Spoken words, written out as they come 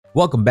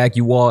Welcome back,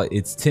 you all.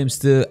 It's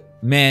Timster.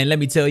 Man, let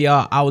me tell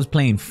y'all, I was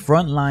playing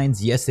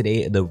Frontlines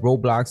yesterday, the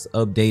Roblox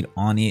update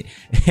on it,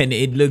 and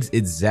it looks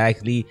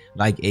exactly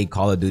like a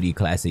Call of Duty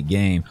classic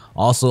game.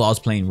 Also, I was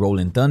playing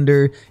Rolling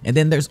Thunder, and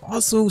then there's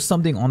also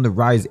something on the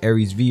Rise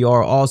Ares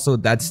VR also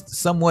that's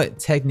somewhat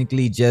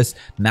technically just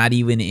not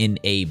even in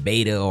a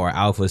beta or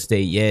alpha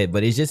state yet,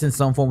 but it's just in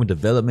some form of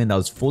development that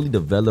was fully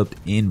developed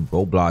in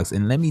Roblox.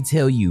 And let me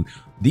tell you,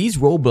 these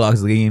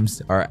Roblox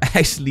games are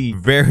actually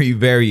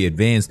very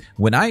advanced.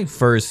 When I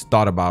first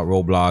thought about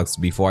Roblox,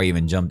 before I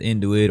even jumped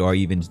into it or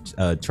even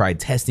tried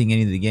testing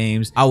any of the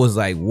games, I was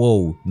like,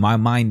 whoa, my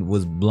mind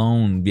was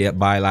blown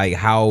by like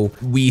how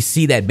we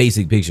see that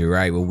basic picture,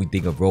 right? When we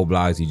think of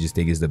Roblox, you just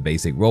think it's the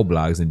basic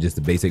Roblox and just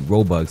the basic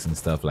Robux and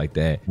stuff like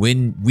that.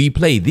 When we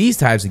play these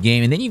types of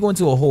games, and then you go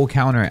into a whole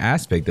counter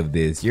aspect of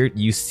this,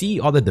 you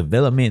see all the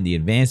development, the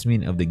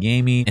advancement of the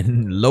gaming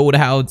and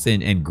loadouts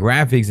and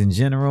graphics in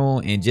general,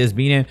 and just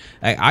being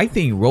I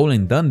think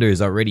Rolling Thunder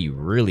is already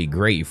really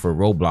great for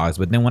Roblox,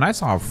 but then when I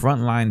saw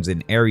Frontlines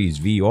and Ares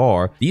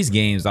VR, these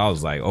games, I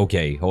was like,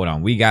 okay, hold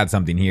on, we got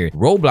something here.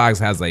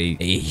 Roblox has a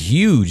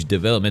huge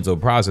developmental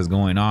process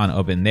going on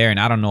up in there, and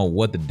I don't know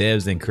what the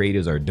devs and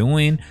creators are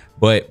doing,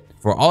 but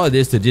for all of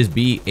this to just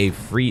be a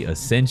free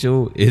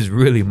essential is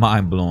really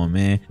mind-blowing,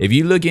 man. If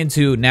you look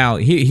into now,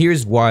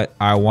 here's what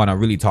I want to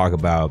really talk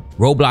about: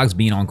 Roblox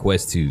being on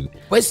Quest 2.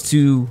 Quest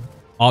 2,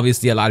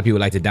 obviously, a lot of people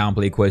like to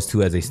downplay Quest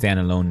 2 as a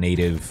standalone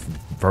native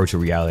virtual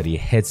reality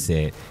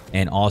headset,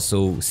 and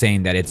also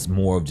saying that it's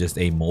more of just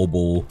a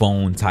mobile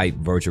phone type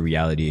virtual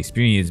reality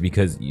experience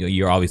because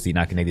you're obviously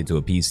not connected to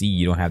a PC.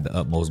 You don't have the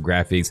utmost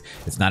graphics.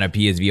 It's not a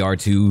PSVR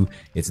 2.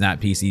 It's not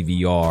PC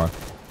VR,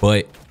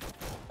 but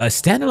a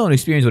standalone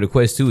experience with a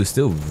Quest 2 is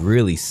still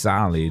really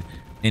solid.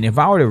 And if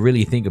I were to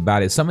really think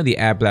about it, some of the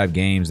App Lab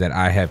games that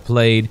I have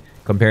played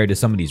compared to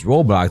some of these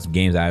Roblox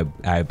games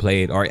I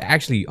played are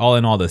actually all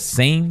in all the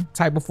same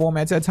type of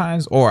formats at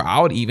times, or I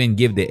would even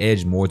give the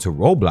edge more to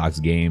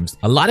Roblox games.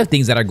 A lot of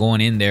things that are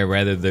going in there,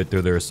 rather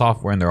through their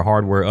software and their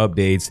hardware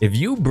updates. If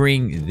you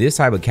bring this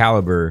type of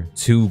caliber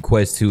to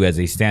Quest 2 as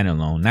a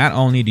standalone, not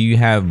only do you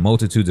have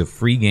multitudes of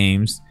free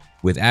games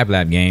with App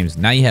Lab games,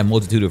 now you have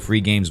multitude of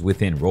free games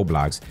within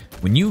Roblox.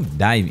 When you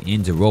dive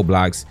into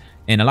Roblox,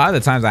 and a lot of the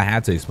times I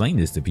have to explain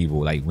this to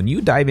people, like when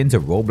you dive into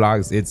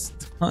Roblox, it's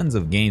tons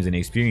of games and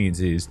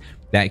experiences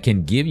that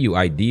can give you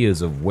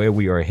ideas of where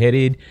we are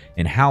headed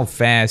and how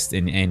fast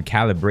and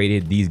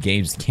calibrated these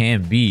games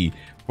can be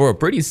for a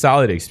pretty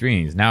solid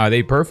experience. Now, are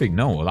they perfect?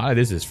 No, a lot of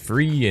this is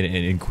free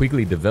and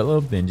quickly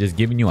developed and just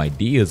giving you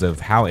ideas of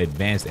how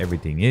advanced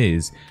everything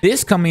is.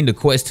 This coming to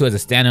Quest 2 as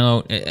a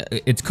standalone,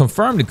 it's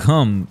confirmed to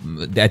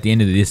come at the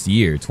end of this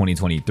year,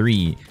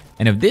 2023.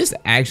 And if this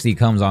actually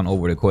comes on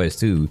over to Quest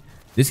 2,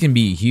 this can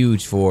be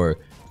huge for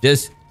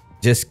just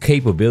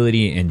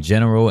capability in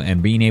general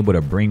and being able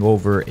to bring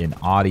over an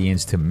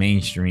audience to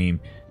mainstream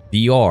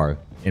VR.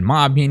 In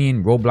my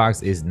opinion,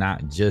 Roblox is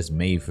not just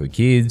made for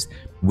kids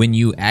when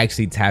you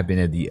actually tap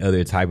into the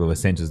other type of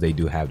essentials they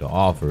do have to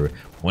offer.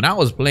 When I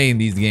was playing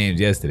these games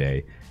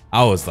yesterday,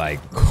 I was like,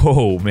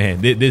 oh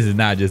man, this is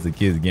not just a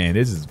kid's game.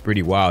 This is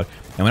pretty wild.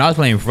 And when I was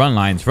playing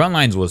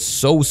Frontlines was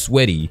so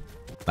sweaty,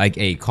 like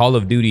a Call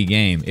of Duty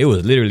game. It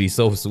was literally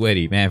so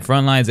sweaty, man.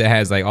 Frontlines, it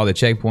has like all the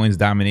checkpoints,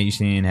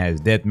 domination, has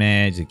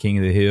deathmatch, the king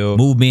of the hill,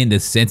 movement, the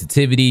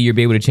sensitivity, you'll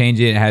be able to change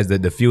it. It has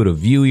the field of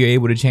view, you're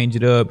able to change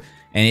it up,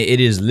 and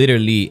it is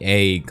literally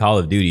a Call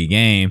of Duty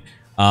game.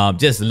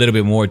 Just a little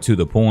bit more to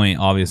the point,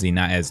 obviously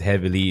not as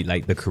heavily,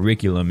 like the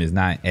curriculum is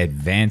not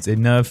advanced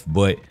enough,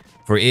 but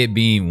for it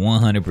being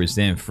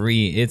 100%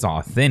 free, it's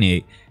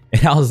authentic.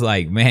 And I was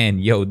like, man,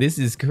 yo, this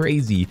is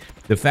crazy.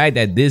 The fact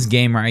that this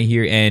game right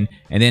here, and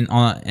then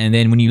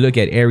when you look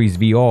at Ares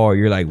VR,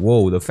 you're like,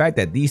 whoa, the fact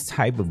that these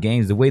type of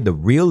games, the way the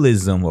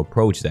realism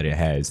approach that it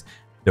has,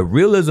 the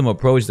realism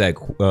approach that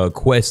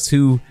Quest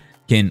 2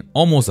 can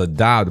almost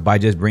adopt by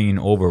just bringing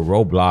over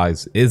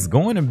Roblox is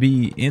going to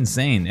be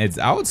insane.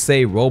 I would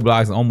say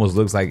Roblox almost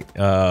looks like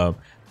the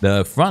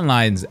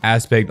Frontlines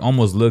aspect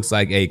almost looks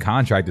like a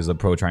Contractor's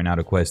approach right now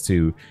to Quest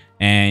 2.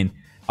 And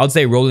I would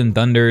say Rolling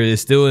Thunder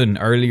is still in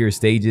earlier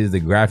stages.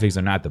 The graphics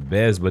are not the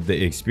best, but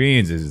the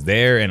experience is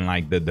there, and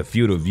like the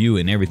field of view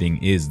and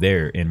everything is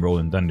there in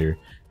Rolling Thunder.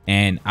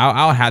 And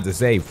I'll have to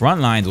say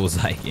Frontlines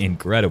was like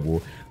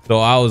incredible. So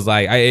I was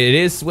like, it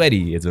is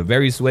sweaty. It's a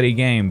very sweaty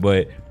game,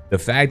 but the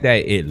fact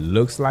that it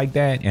looks like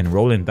that and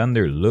Rolling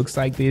Thunder looks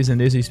like this in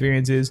this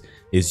experiences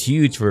is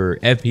huge for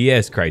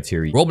FPS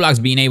criteria.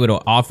 Roblox being able to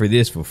offer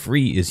this for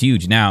free is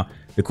huge. Now,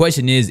 the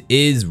question is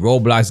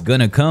Roblox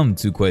gonna come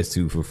to Quest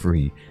 2 for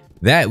free?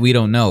 That we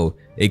don't know.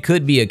 It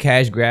could be a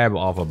cash grab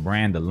off a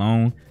brand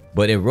alone,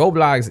 but if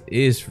Roblox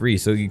is free,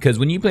 so because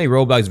when you play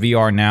Roblox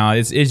VR now,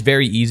 it's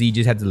very easy. You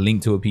just have to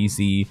link to a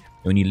PC.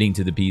 When you link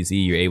to the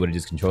PC, you're able to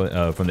just control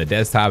it from the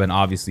desktop, and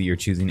obviously you're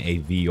choosing a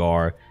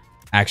VR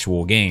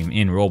actual game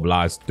in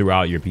Roblox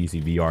throughout your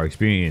PC VR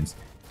experience.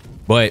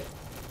 But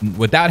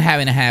without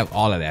having to have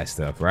all of that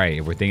stuff, right?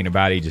 If we're thinking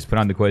about it, you just put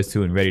on the Quest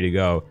 2 and ready to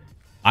go.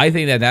 I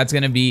think that that's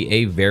going to be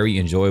a very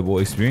enjoyable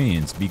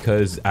experience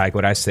because, like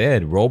what I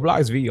said,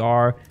 Roblox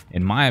VR,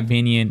 in my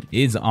opinion,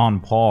 is on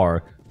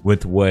par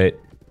with what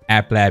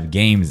App Lab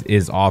Games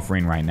is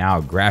offering right now,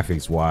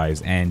 graphics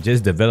wise and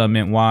just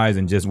development wise,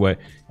 and just what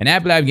an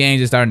App Lab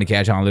Games is starting to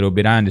catch on a little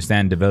bit. I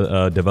understand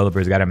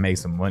developers got to make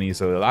some money,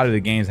 so a lot of the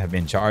games have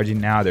been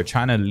charging now. They're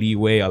trying to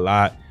leeway a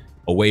lot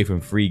away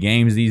from free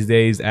games these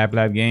days, App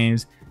Lab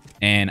Games,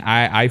 and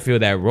I feel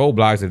that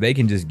Roblox, if they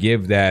can just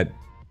give that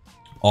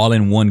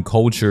all-in-one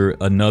culture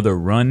another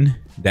run,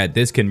 that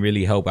this can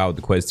really help out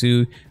the Quest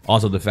 2.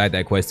 Also, the fact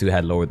that Quest 2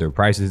 had lowered their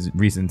prices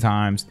recent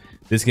times,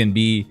 this can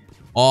be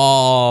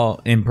all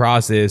in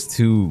process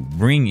to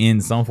bring in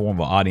some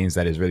form of audience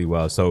that is really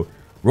well. So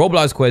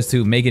Roblox Quest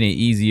 2 making it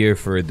easier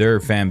for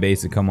their fan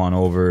base to come on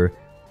over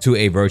to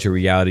a virtual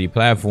reality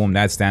platform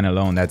that's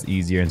standalone, that's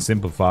easier and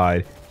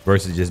simplified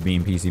versus just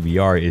being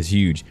PCVR is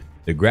huge.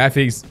 The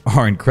graphics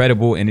are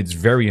incredible and it's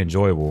very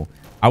enjoyable.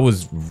 I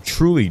was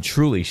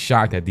truly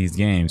shocked at these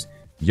games.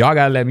 Y'all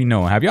gotta let me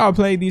know, have y'all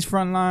played these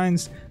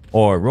Frontlines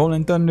or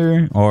Rolling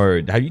Thunder,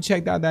 or have you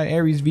checked out that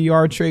Ares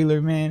VR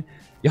trailer, man?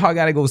 Y'all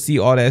gotta go see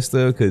all that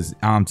stuff, because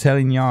I'm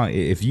telling y'all,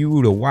 if you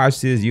were to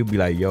watch this, you'll be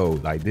like, yo,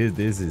 like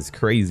this is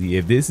crazy.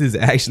 If this is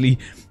actually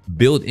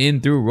built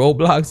in through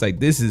Roblox, like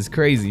this is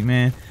crazy,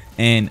 man.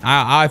 And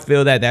I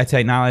feel that that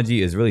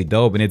technology is really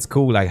dope, and it's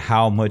cool like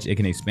how much it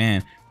can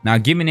expand. Now,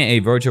 giving it a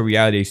virtual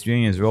reality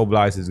experience,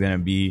 Roblox is gonna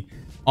be,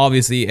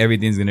 obviously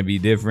everything's gonna be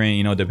different,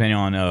 you know, depending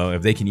on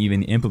if they can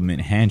even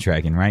implement hand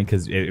tracking, right?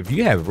 Because if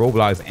you have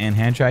Roblox and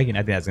hand tracking, I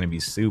think that's gonna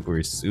be super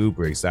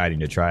exciting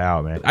to try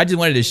out, man. I just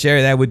wanted to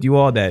share that with you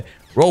all, that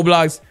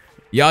Roblox,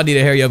 y'all need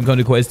to hurry up and come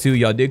to Quest 2.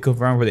 Y'all did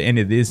confirm for the end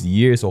of this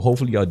year, so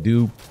hopefully y'all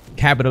do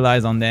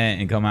capitalize on that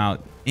and come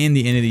out in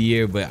the end of the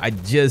year. But I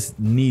just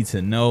need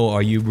to know,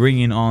 are you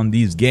bringing on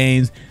these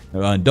games?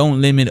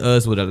 Don't limit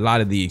us with a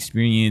lot of the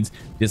experience,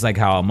 just like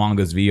how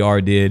Among Us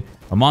VR did.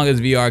 Among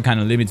Us VR kind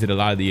of limited a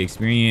lot of the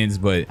experience,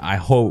 but I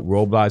hope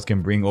Roblox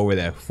can bring over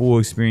that full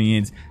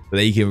experience so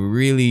that you can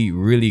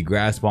really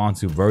grasp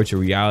onto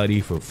virtual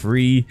reality for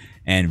free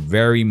and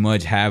very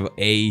much have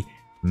a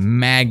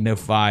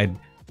magnified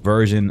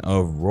version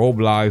of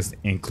Roblox,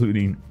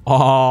 including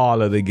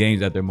all of the games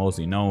that they're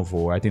mostly known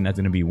for. I think that's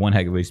going to be one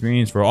heck of an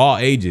experience for all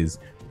ages.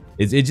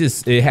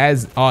 It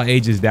has all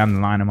ages down the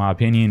line, in my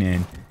opinion,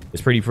 and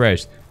it's pretty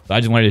fresh. So I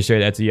just wanted to share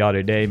that to y'all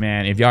today,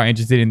 man. If y'all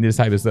interested in this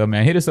type of stuff,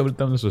 man, hit us up with a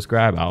thumbs up,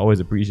 subscribe. I always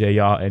appreciate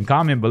y'all, and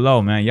comment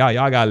below, man. Y'all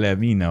gotta let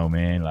me know,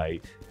 man.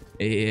 Like,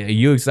 are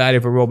you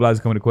excited for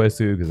Roblox coming to Quest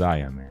 2? Because I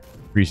am, man.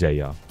 Appreciate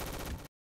y'all.